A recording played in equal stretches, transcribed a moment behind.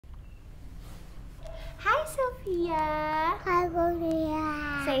Sofia. Hi,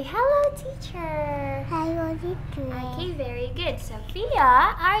 Sofia. Say hello, teacher. Hello, teacher. Okay, very good.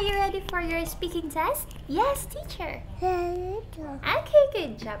 Sofia, are you ready for your speaking test? Yes, teacher. Hello, teacher. Okay,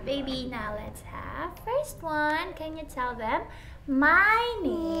 good job, baby. Now let's have first one. Can you tell them? My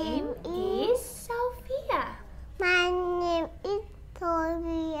name is Sofia. My name is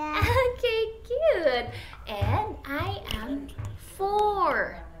Sofia. Okay, good. And I am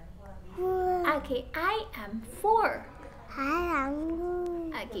 4. Okay, I am 4. I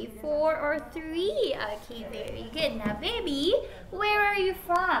am Okay, 4 or 3. Okay, very good. Now, baby, where are you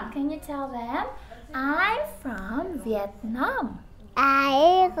from? Can you tell them? I'm from Vietnam.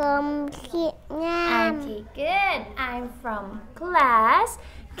 I from Vietnam. Okay, good. I'm from class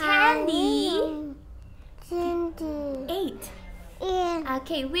Candy Cindy. 8. Yeah.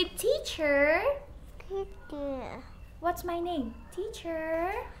 Okay, with teacher. Teacher. What's my name?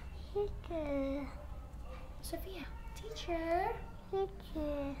 Teacher. Teacher. Sophia. Teacher.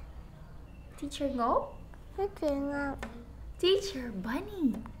 Teacher. Teacher Ngô. Teacher Ngọc. Teacher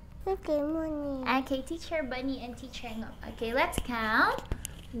Bunny. Teacher Money. Okay, Teacher Bunny and Teacher Ngô. Okay, let's count.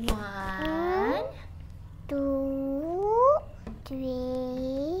 1, 2,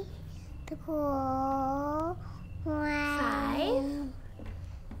 3, 4, 5,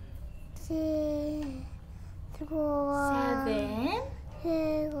 6, 7,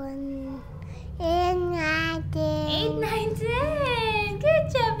 7, 8, 9, 10. 8, 9, 10.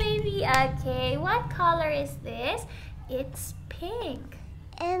 Good job, baby. Okay, what color is this? It's pink.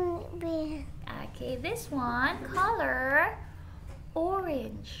 And B. Okay, this one, color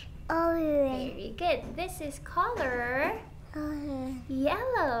orange. Orange. Very good. This is color Orange.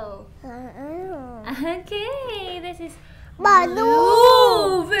 yellow. Okay, this is Blue.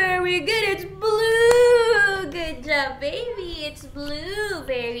 blue. Very good. It's blue. Good job, baby. It's blue.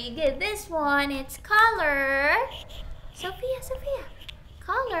 Very good. This one, it's color. Sophia.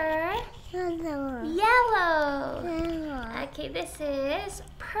 Color Yellow. yellow. Yellow. Okay, this is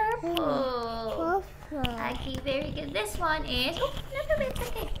purple. Purple. Okay, very good. This one is no, it's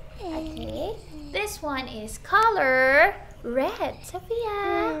okay. Okay, this one is color red.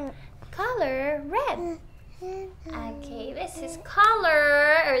 Sophia, color red. Okay, this is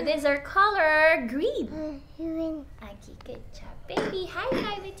color, or these are color green. Green. Okay, good job, baby. High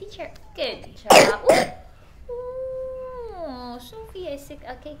five the teacher. Good job. Oh, Sophia is sick.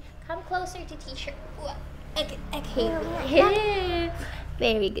 Okay, come closer to teacher. Okay.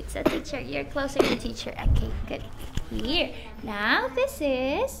 Very good. So, teacher, you're closer to teacher. Okay, good. Here. Now, this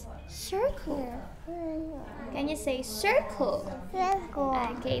is circle. Can you say circle? Circle.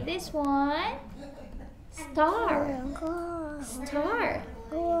 Okay, this one, star. Star.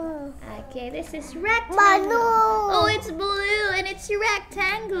 Okay, this is rectangle. Oh, it's blue and it's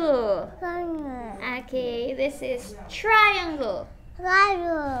rectangle. Okay, this is triangle.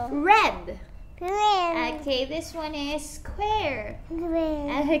 Red. Okay, this one is square.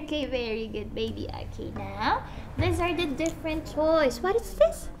 Okay, very good, baby. Okay, now, these are the different toys. What is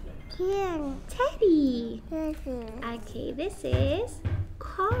this? Teddy. Okay, this is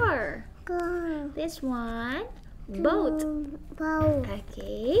car. This one, boat.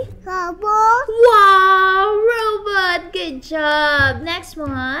 Okay. Wow, robot. Good job. Next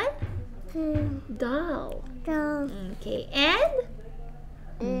one, doll. Okay,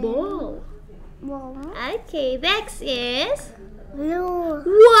 and ball. Okay, next is Blue.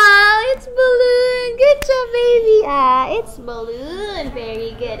 wow, it's balloon. Good job, baby. It's balloon.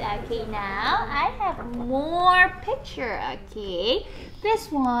 Very good. Okay, now I have more picture. Okay,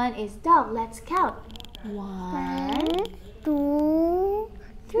 this one is dog. Let's count. 1, 2,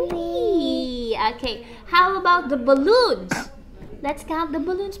 3. Okay, how about the balloons? Let's count the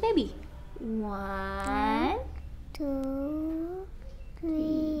balloons, baby. 1, 2,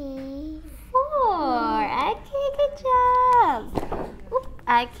 3. 4. Okay, good job.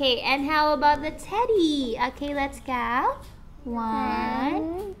 Okay, and how about the teddy? Okay, let's count.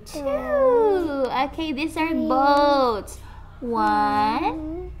 1, 2. Okay, these are boats.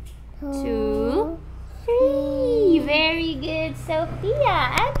 1, 2, 3. Very good,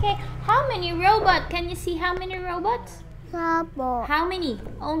 Sophia. Okay, how many robots? Can you see how many robots? How many?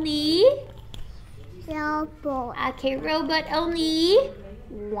 Only? Okay, robot only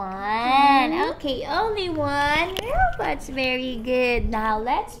 1. Okay, only 1 robot's very good. Now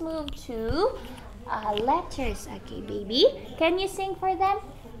let's move to letters. Okay, baby, can you sing for them?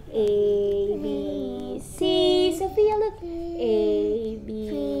 A, B, C. Sophia, look. A,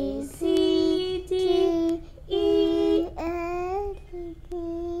 B, C, D, E, F,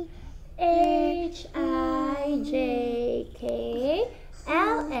 G, H, I, J, K,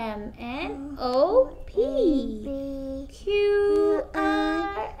 L, M, N, O, P Q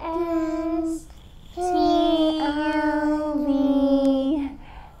R S T U V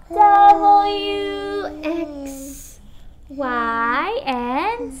W X Y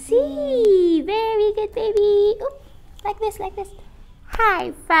and Z. Very good, baby. Oop, like this, like this.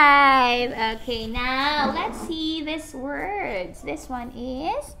 High five. Okay, now let's see these words. This one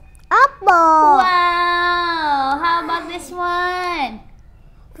is apple. wow. How about this one?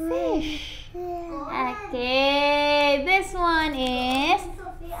 Fish. Okay, this one is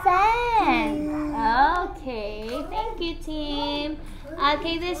fan. Okay, thank you, team.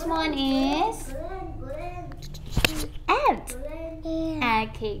 Okay, this one is ant.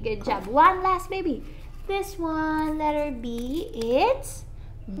 Okay, good job. One last, baby. This one, letter B, it's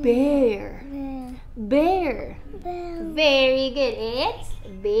bear. Bear. Very good. It's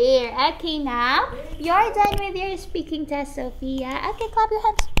bear. Okay, now you're done with your speaking test, Sophia. Okay, clap your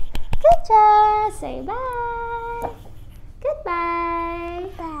hands. Good job. Say bye. Goodbye.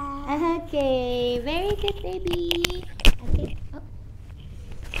 Bye. Okay, very good, baby. Okay. Oh.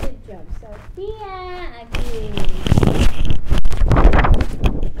 Good job, Sophia. Okay.